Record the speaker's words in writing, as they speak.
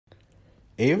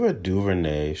Ava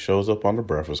DuVernay shows up on the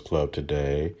Breakfast Club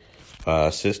today,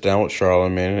 sits down with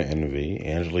Charlamagne and Envy.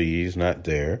 Angela Yee's not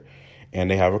there,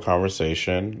 and they have a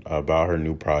conversation about her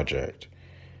new project.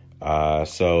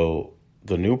 So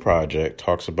the new project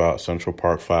talks about Central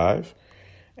Park 5,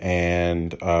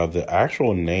 and the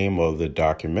actual name of the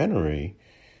documentary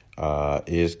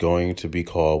is going to be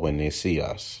called When They See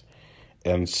Us.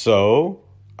 And so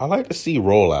I like to see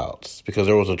rollouts because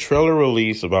there was a trailer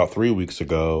release about 3 weeks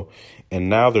ago, and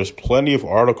now there's plenty of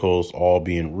articles all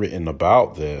being written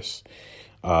about this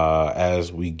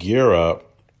as we gear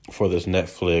up for this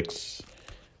Netflix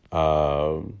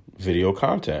video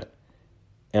content.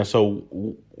 And so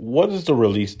what is the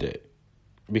release date?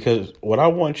 Because what I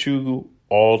want you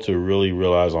all to really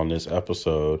realize on this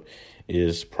episode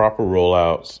is proper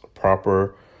rollouts,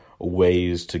 proper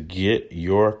ways to get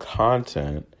your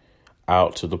content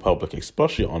out to the public,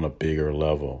 especially on a bigger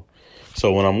level.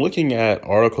 So when I'm looking at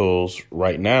articles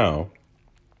right now,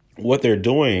 what they're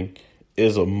doing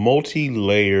is a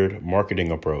multi-layered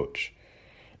marketing approach.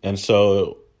 And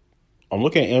so I'm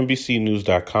looking at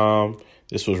NBCnews.com.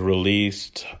 This was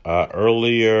released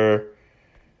earlier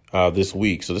this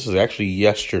week. So this is actually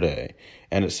yesterday.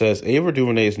 And it says Ava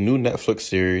DuVernay's new Netflix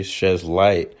series sheds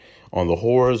light on the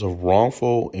horrors of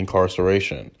wrongful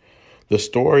incarceration. The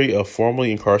story of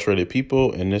formerly incarcerated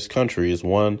people in this country is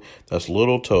one that's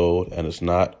little told, and it's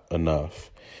not enough.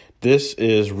 This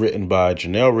is written by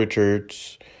Janelle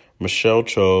Richards, Michelle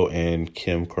Cho, and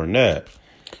Kim Cornett.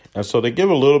 And so they give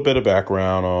a little bit of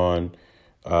background on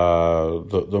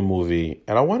the movie,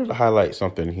 and I wanted to highlight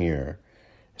something here.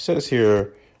 It says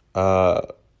here, Linda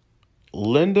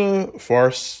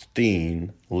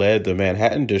Fairstein led the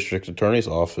Manhattan District Attorney's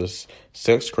Office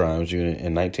Sex Crimes Unit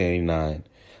in 1989.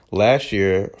 Last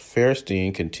year,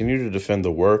 Fairstein continued to defend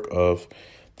the work of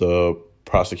the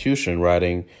prosecution,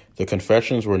 writing, "The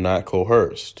confessions were not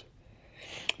coerced."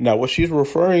 Now, what she's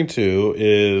referring to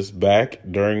is back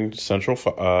during Central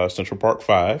Park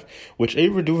 5, which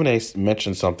Ava DuVernay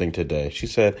mentioned something today. She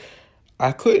said,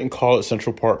 I couldn't call it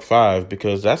Central Park 5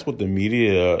 because that's what the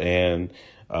media and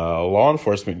law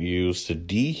enforcement use to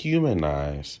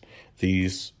dehumanize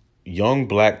these young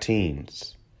black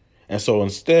teens. And so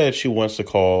instead, she wants to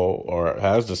call, or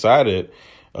has decided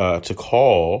to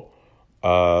call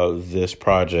this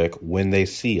project When They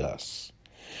See Us.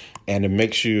 And it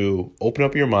makes you open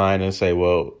up your mind and say,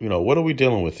 well, what are we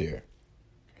dealing with here?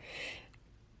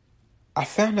 I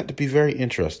found that to be very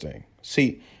interesting.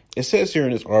 See, it says here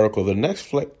in this article, the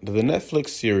Netflix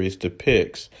series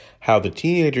depicts how the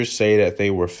teenagers say that they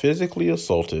were physically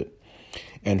assaulted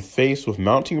and faced with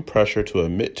mounting pressure to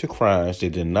admit to crimes they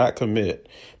did not commit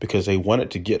because they wanted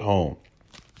to get home.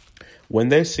 When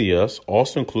They See Us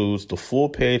also includes the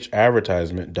full-page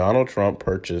advertisement Donald Trump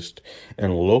purchased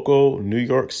in local New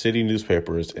York City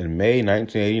newspapers in May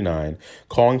 1989,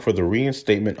 calling for the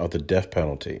reinstatement of the death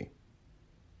penalty.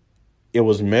 It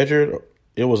was a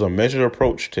measured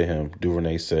approach to him,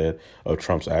 DuVernay said of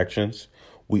Trump's actions.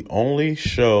 We only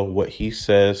show what he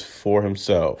says for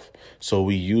himself, so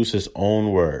we use his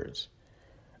own words.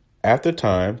 At the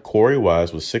time, Corey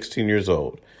Wise was 16 years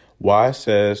old. Wise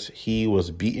says he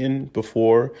was beaten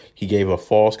before he gave a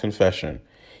false confession.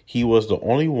 He was the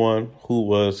only one who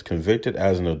was convicted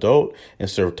as an adult and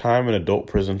served time in adult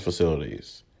prison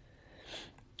facilities.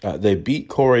 They beat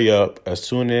Corey up as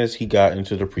soon as he got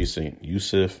into the precinct,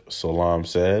 Yusuf Salam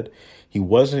said. He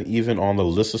wasn't even on the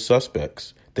list of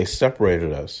suspects. They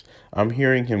separated us. I'm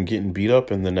hearing him getting beat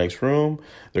up in the next room.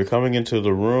 They're coming into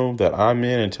the room that I'm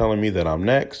in and telling me that I'm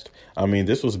next. I mean,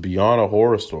 this was beyond a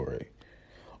horror story.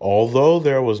 Although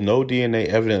there was no DNA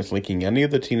evidence linking any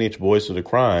of the teenage boys to the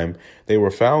crime, they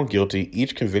were found guilty,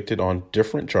 each convicted on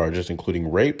different charges,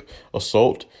 including rape,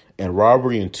 assault, and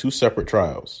robbery in 2 separate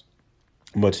trials.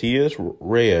 Matias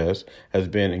Reyes has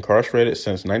been incarcerated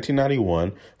since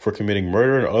 1991 for committing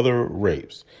murder and other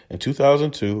rapes. In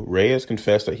 2002, Reyes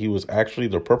confessed that he was actually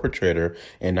the perpetrator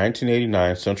in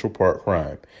 1989 Central Park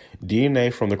crime.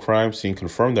 DNA from the crime scene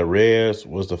confirmed that Reyes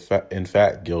was in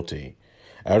fact guilty.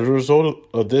 As a result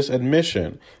of this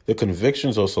admission, the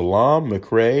convictions of Salam,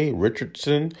 McRae,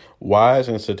 Richardson, Wise,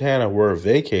 and Santana were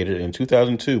vacated in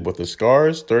 2002, but the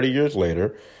scars 30 years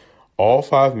later all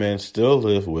 5 men still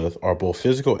live with are both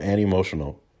physical and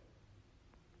emotional.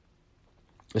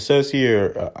 It says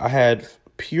here, I had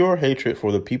pure hatred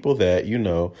for the people that,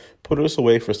 put us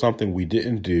away for something we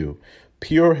didn't do.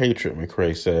 Pure hatred,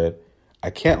 McRae said.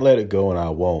 I can't let it go and I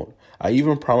won't. I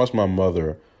even promised my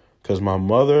mother, because my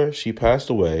mother, she passed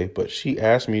away, but she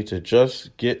asked me to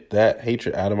just get that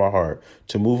hatred out of my heart,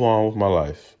 to move on with my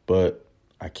life. But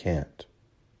I can't.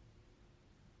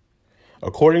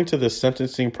 According to the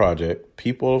Sentencing Project,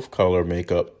 people of color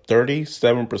make up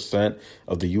 37%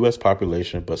 of the U.S.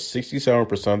 population, but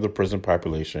 67% of the prison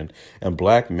population, and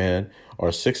black men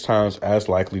are 6 times as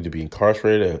likely to be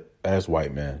incarcerated as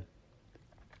white men.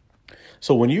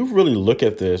 So when you really look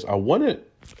at this, I wanted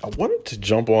to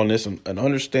jump on this and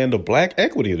understand the black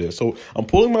equity of this. So I'm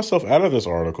pulling myself out of this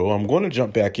article. I'm going to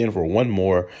jump back in for one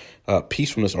more piece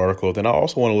from this article. Then I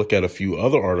also want to look at a few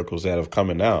other articles that have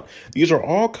coming out. These are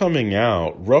all coming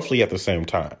out roughly at the same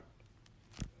time.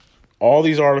 All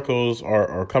these articles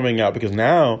are coming out because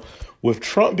now with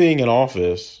Trump being in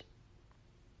office,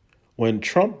 it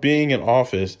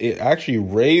actually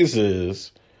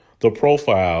raises the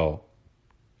profile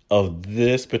of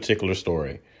this particular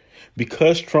story.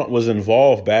 Because Trump was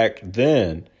involved back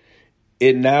then,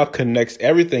 it now connects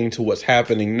everything to what's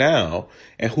happening now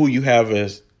and who you have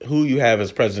as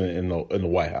president in the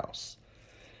White House.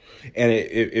 And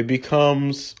it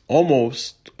becomes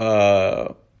almost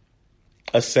a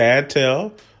sad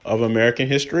tale of American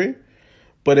history,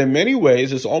 but in many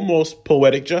ways it's almost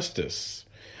poetic justice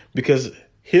because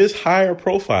his higher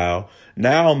profile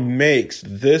now makes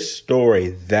this story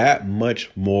that much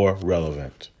more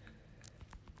relevant.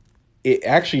 It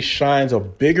actually shines a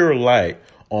bigger light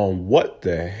on what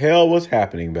the hell was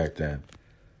happening back then.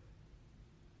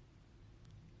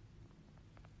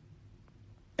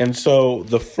 And so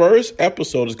the first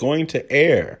episode is going to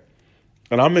air,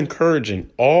 and I'm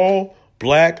encouraging all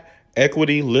Black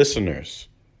Equity listeners,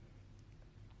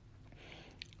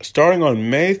 starting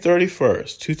on May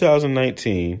 31st,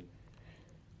 2019,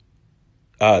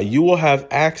 you will have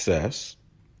access,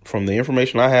 from the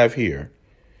information I have here,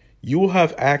 you will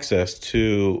have access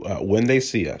to When They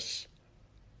See Us.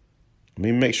 Let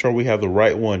me make sure we have the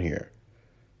right one here.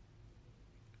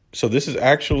 So this is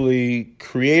actually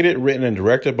created, written, and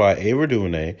directed by Ava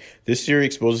DuVernay. This series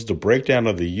exposes the breakdown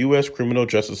of the U.S. criminal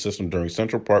justice system during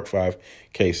Central Park 5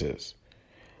 cases.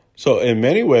 So in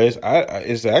many ways,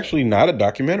 it's actually not a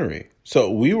documentary.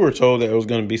 So we were told that it was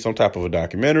going to be some type of a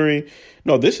documentary.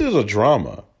 No, this is a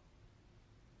drama.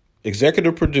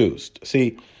 Executive produced.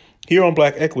 See, here on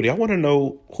Black Equity, I want to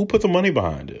know who put the money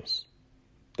behind this.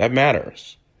 That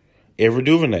matters. Ava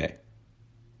DuVernay.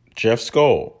 Jeff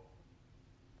Skoll.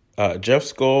 Jeff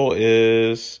Skoll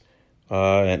is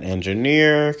an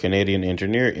engineer, Canadian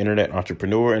engineer, internet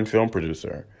entrepreneur, and film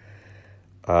producer.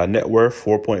 Net worth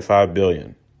 $4.5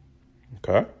 billion.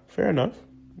 Okay, fair enough.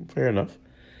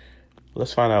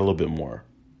 Let's find out a little bit more.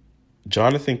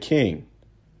 Jonathan King,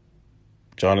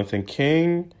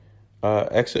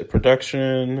 Exit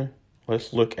Production.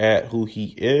 Let's look at who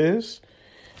he is.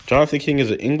 Jonathan King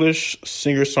is an English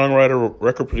singer-songwriter,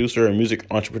 record producer, and music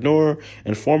entrepreneur,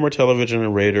 and former television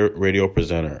and radio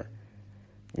presenter.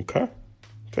 Okay,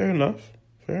 fair enough.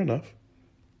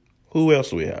 Who else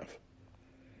do we have?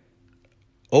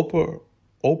 Oprah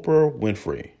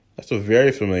Winfrey. That's a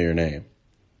very familiar name.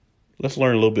 Let's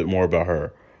learn a little bit more about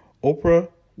her. Oprah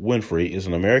Winfrey is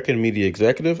an American media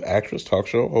executive, actress, talk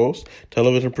show host,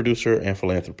 television producer, and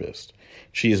philanthropist.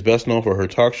 She is best known for her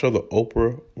talk show, The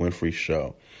Oprah Winfrey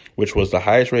Show, which was the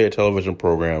highest rated television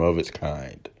program of its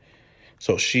kind.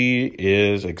 So she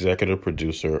is executive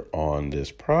producer on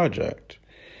this project.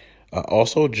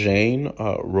 Also, Jane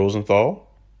Rosenthal.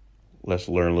 Let's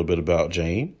learn a little bit about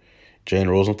Jane. Jane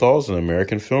Rosenthal is an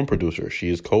American film producer. She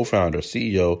is co-founder,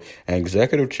 CEO, and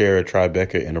executive chair at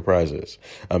Tribeca Enterprises,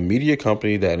 a media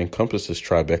company that encompasses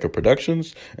Tribeca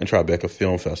Productions and Tribeca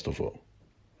Film Festival.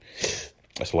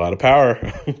 That's a lot of power.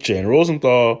 Jane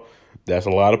Rosenthal, that's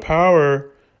a lot of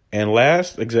power. And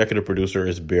last executive producer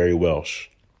is Barry Welsh.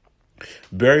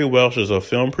 Barry Welsh is a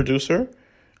film producer,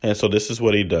 and so this is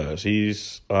what he does.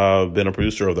 He's been a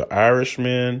producer of The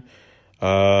Irishman,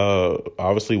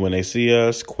 obviously When They See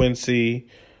Us, Quincy,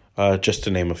 just to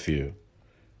name a few.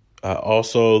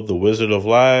 Also The Wizard of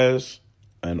Lies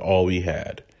and All We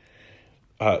Had.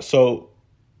 So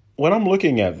when I'm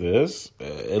looking at this,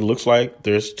 it looks like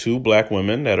there's 2 black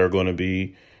women that are going to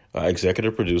be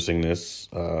executive producing this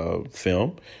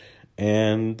film,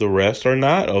 and the rest are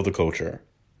not of the culture.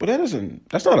 But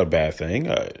that's not a bad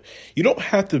thing. You don't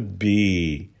have to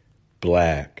be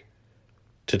black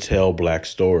to tell black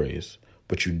stories,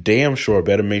 but you damn sure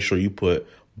better make sure you put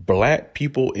black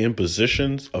people in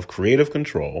positions of creative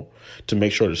control to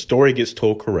make sure the story gets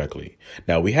told correctly.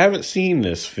 Now, we haven't seen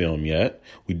this film yet.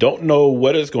 We don't know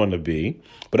what it's going to be,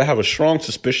 but I have a strong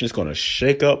suspicion it's going to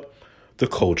shake up the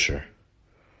culture.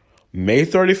 May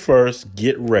 31st,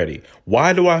 get ready.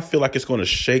 Why do I feel like it's going to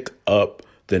shake up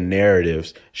the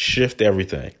narratives, shift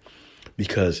everything?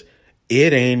 Because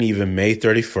it ain't even May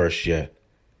 31st yet.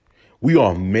 We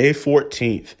are May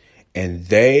 14th, and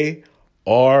they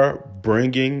are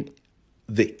bringing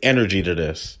the energy to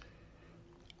this.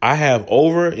 I have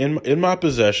in my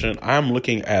possession, I'm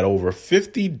looking at over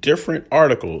 50 different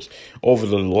articles over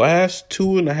the last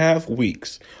 2.5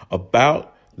 weeks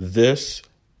about this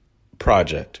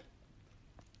project.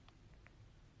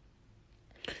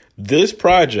 This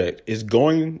project is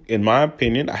going, in my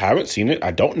opinion, I haven't seen it,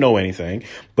 I don't know anything,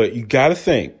 but you got to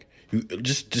think. You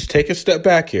just take a step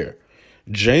back here.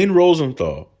 Jane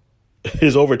Rosenthal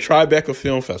is over Tribeca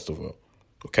Film Festival.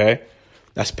 Okay?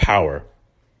 That's power.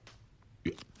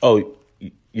 Oh,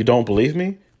 you don't believe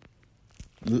me?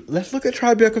 Let's look at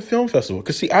Tribeca Film Festival.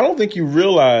 Because, see, I don't think you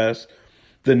realize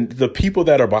the people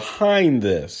that are behind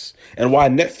this and why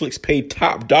Netflix paid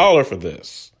top dollar for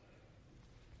this.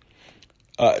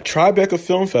 Tribeca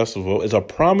Film Festival is a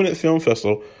prominent film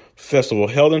festival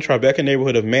held in Tribeca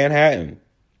neighborhood of Manhattan.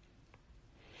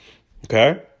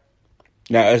 Okay?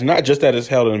 Now, it's not just that it's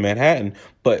held in Manhattan,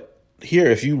 but here,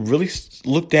 if you really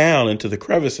look down into the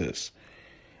crevices,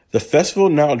 the festival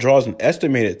now draws an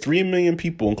estimated 3 million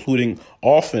people, including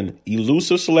often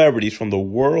elusive celebrities from the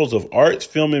worlds of arts,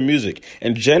 film, and music,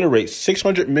 and generates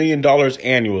 $600 million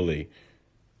annually.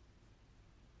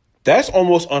 That's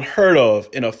almost unheard of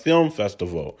in a film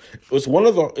festival. It's one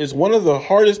of the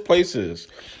hardest places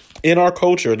in our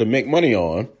culture to make money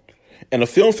on. And a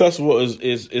film festival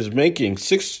is making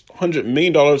 $600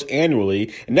 million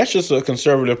annually, and that's just a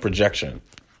conservative projection.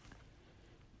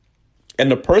 And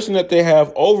the person that they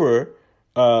have over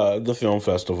the film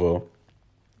festival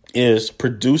is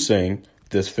producing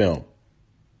this film.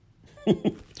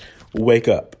 Wake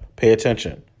up. Pay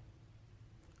attention.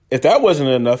 If that wasn't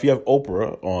enough, you have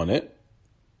Oprah on it.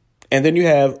 And then you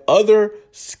have other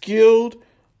skilled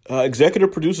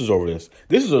executive producers over this.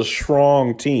 This is a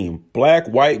strong team. Black,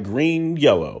 white, green,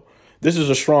 yellow. This is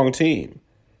a strong team.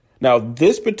 Now,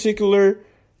 this particular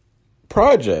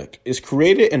project is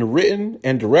created and written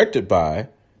and directed by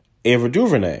Ava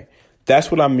DuVernay. That's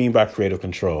what I mean by creative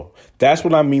control. That's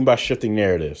what I mean by shifting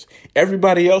narratives.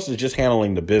 Everybody else is just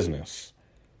handling the business.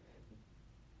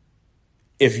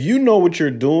 If you know what you're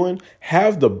doing,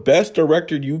 have the best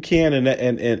director you can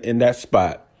in that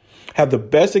spot. Have the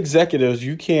best executives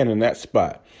you can in that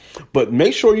spot. But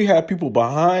make sure you have people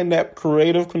behind that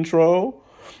creative control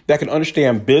that can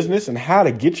understand business and how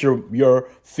to get your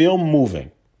film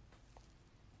moving.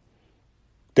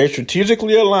 They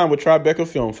strategically align with Tribeca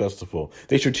Film Festival.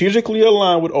 They strategically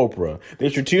align with Oprah. They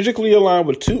strategically align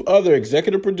with 2 other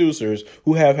executive producers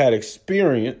who have had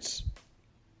experience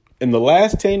in the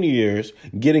last 10 years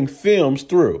getting films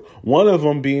through. One of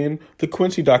them being the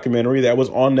Quincy documentary that was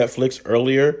on Netflix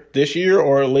earlier this year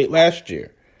or late last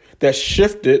year that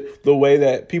shifted the way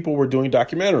that people were doing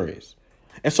documentaries.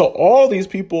 And so all these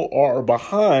people are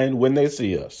behind When They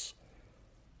See Us.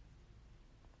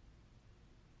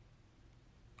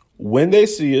 When They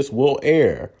See Us will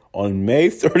air on May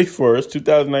 31st,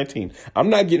 2019. I'm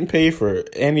not getting paid for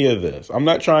any of this. I'm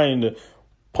not trying to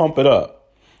pump it up.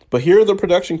 But here are the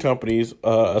production companies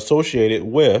associated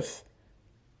with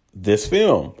this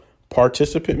film.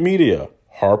 Participant Media,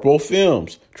 Harpo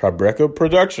Films, Tribeca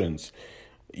Productions.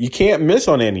 You can't miss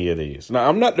on any of these. Now,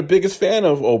 I'm not the biggest fan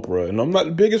of Oprah, and I'm not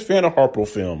the biggest fan of Harpo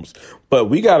Films, but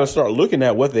we got to start looking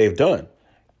at what they've done.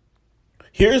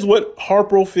 Here's what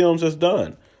Harpo Films has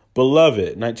done.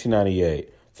 Beloved,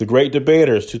 1998. The Great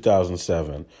Debaters,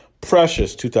 2007.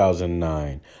 Precious,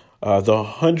 2009. The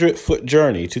 100-Foot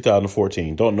Journey,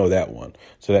 2014. Don't know that one.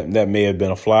 So that may have been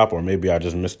a flop, or maybe I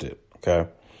just missed it. Okay.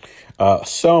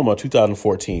 Selma,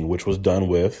 2014, which was done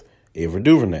with Ava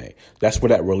DuVernay. That's where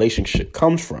that relationship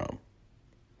comes from.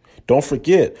 Don't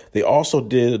forget, they also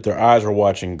did Their Eyes Were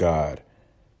Watching God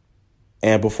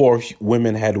and Before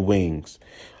Women Had Wings.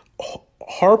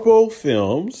 Harpo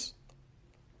Films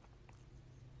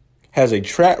has a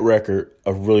track record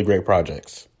of really great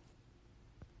projects.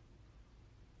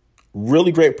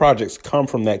 Really great projects come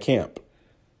from that camp.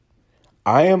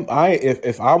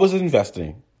 If I was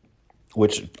investing,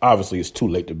 which obviously is too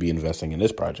late to be investing in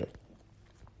this project,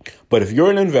 but if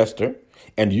you're an investor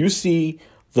and you see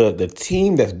the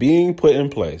team that's being put in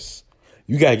place,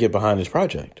 you got to get behind this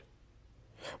project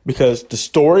because the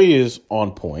story is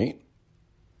on point.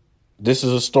 This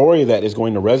is a story that is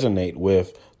going to resonate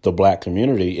with the Black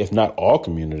community, if not all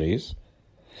communities.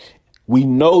 We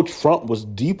know Trump was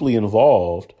deeply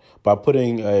involved by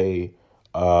putting an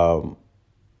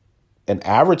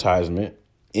advertisement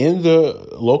in the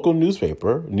local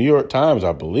newspaper, New York Times,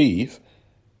 I believe.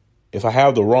 If I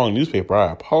have the wrong newspaper,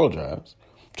 I apologize.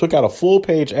 Took out a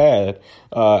full-page ad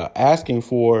asking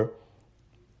for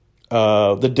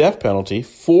the death penalty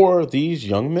for these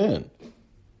young men.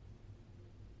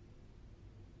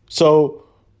 So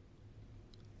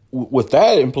with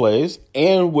that in place,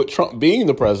 and with Trump being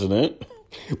the president,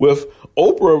 with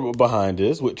Oprah behind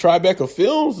this, with Tribeca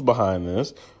Films behind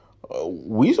this,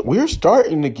 we're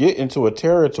starting to get into a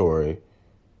territory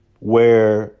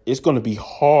where it's going to be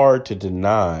hard to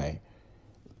deny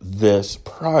this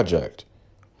project.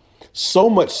 So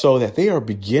much so that they are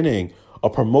beginning a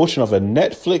promotion of a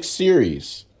Netflix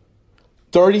series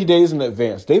 30 days in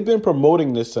advance. They've been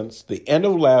promoting this since the end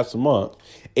of last month.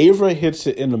 Ava hits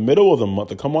it in the middle of the month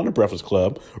to come on the Breakfast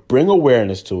Club, bring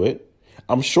awareness to it.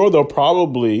 I'm sure they'll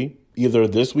probably either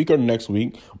this week or next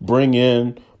week bring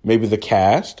in maybe the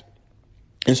cast.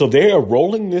 And so they are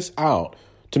rolling this out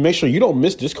to make sure you don't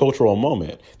miss this cultural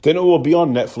moment. Then it will be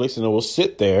on Netflix and it will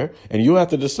sit there and you have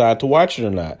to decide to watch it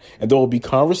or not. And there will be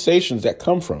conversations that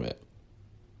come from it.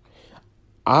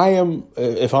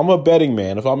 If I'm a betting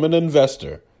man, if I'm an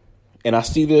investor and I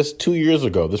see this 2 years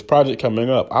ago, this project coming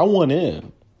up, I want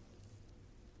in.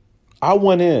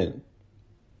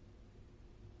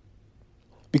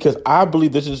 Because I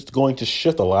believe this is going to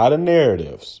shift a lot of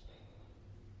narratives.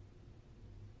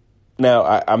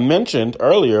 Now, I mentioned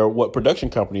earlier what production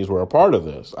companies were a part of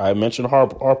this. I mentioned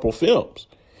Harpo Films.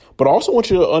 But I also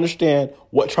want you to understand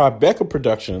what Tribeca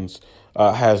Productions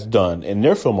has done in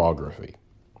their filmography.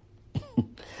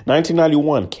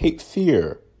 1991, Cape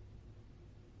Fear.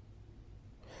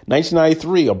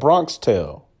 1993, A Bronx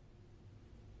Tale.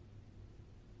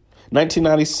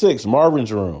 1996,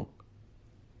 Marvin's Room.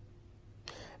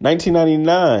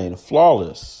 1999,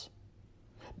 Flawless.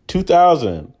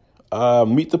 2000,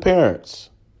 Meet the Parents.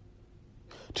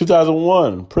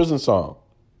 2001, Prison Song.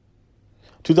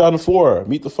 2004,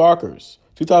 Meet the Fockers.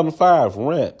 2005,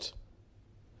 Rent.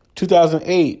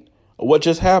 2008, What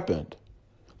Just Happened.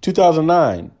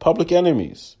 2009, Public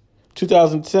Enemies.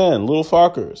 2010, Little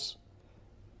Fockers.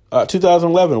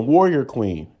 2011, Warrior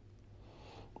Queen.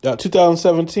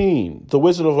 2017, The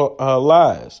Wizard of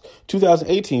Lies.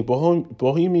 2018,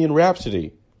 Bohemian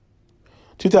Rhapsody.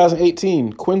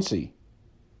 2018, Quincy.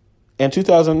 And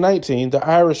 2019, The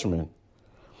Irishman.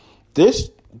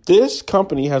 This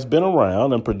company has been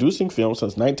around and producing films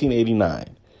since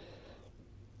 1989.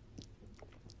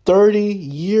 30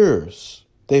 years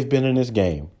they've been in this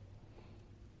game.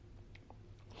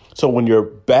 So when you're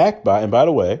backed by, and by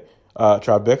the way,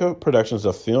 Tribeca Productions is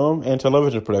a film and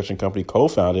television production company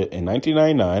co-founded in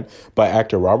 1999 by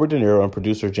actor Robert De Niro and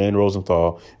producer Jane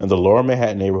Rosenthal in the Lower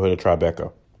Manhattan neighborhood of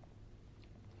Tribeca.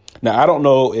 Now, I don't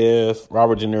know if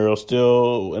Robert De Niro is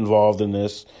still involved in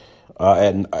this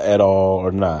at all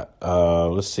or not.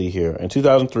 Let's see here. In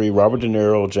 2003, Robert De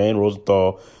Niro, Jane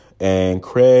Rosenthal, and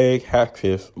Craig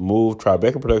Hatfield moved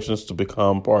Tribeca Productions to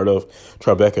become part of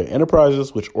Tribeca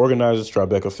Enterprises, which organizes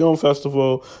Tribeca Film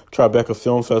Festival, Tribeca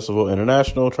Film Festival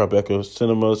International, Tribeca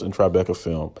Cinemas, and Tribeca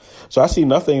Film. So I see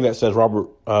nothing that says Robert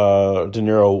De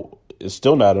Niro is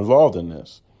still not involved in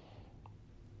this.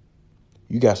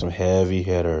 You got some heavy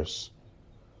hitters.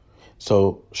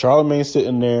 So Charlamagne's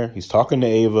sitting there, he's talking to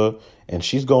Ava, and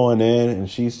she's going in and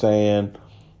she's saying,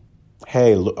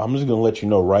 hey, look, I'm just going to let you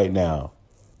know right now,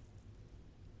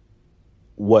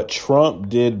 what Trump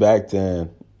did back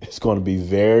then is going to be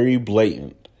very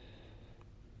blatant.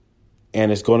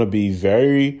 And it's going to be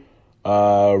very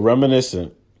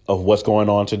reminiscent of what's going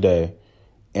on today.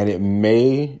 And it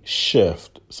may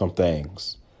shift some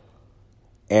things.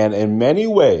 And in many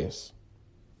ways,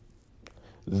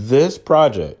 this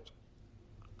project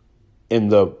in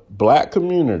the black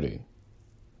community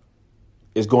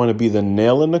is going to be the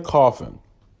nail in the coffin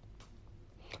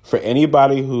for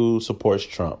anybody who supports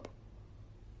Trump.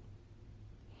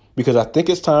 Because I think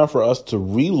it's time for us to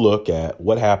relook at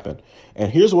what happened.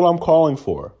 And here's what I'm calling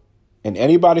for. And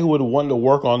anybody who would want to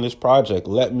work on this project,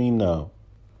 let me know.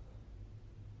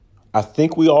 I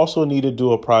think we also need to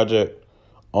do a project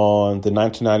on the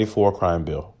 1994 crime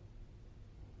bill.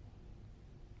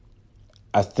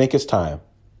 I think it's time.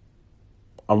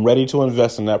 I'm ready to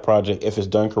invest in that project if it's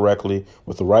done correctly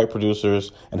with the right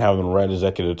producers and having the right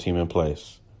executive team in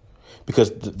place.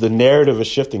 Because the narrative is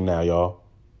shifting now, y'all.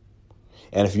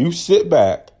 And if you sit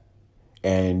back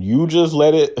and you just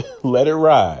let it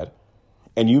ride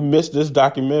and you miss this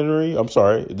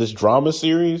this drama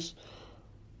series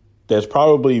that's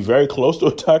probably very close to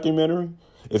a documentary.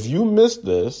 If you miss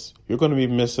this, you're going to be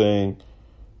missing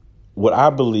what I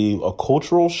believe a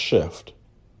cultural shift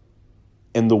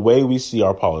in the way we see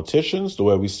our politicians, the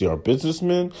way we see our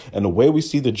businessmen, and the way we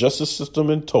see the justice system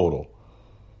in total.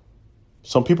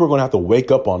 Some people are going to have to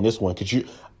wake up on this one because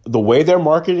the way they're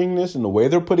marketing this and the way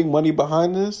they're putting money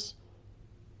behind this,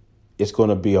 it's going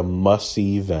to be a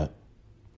must-see event.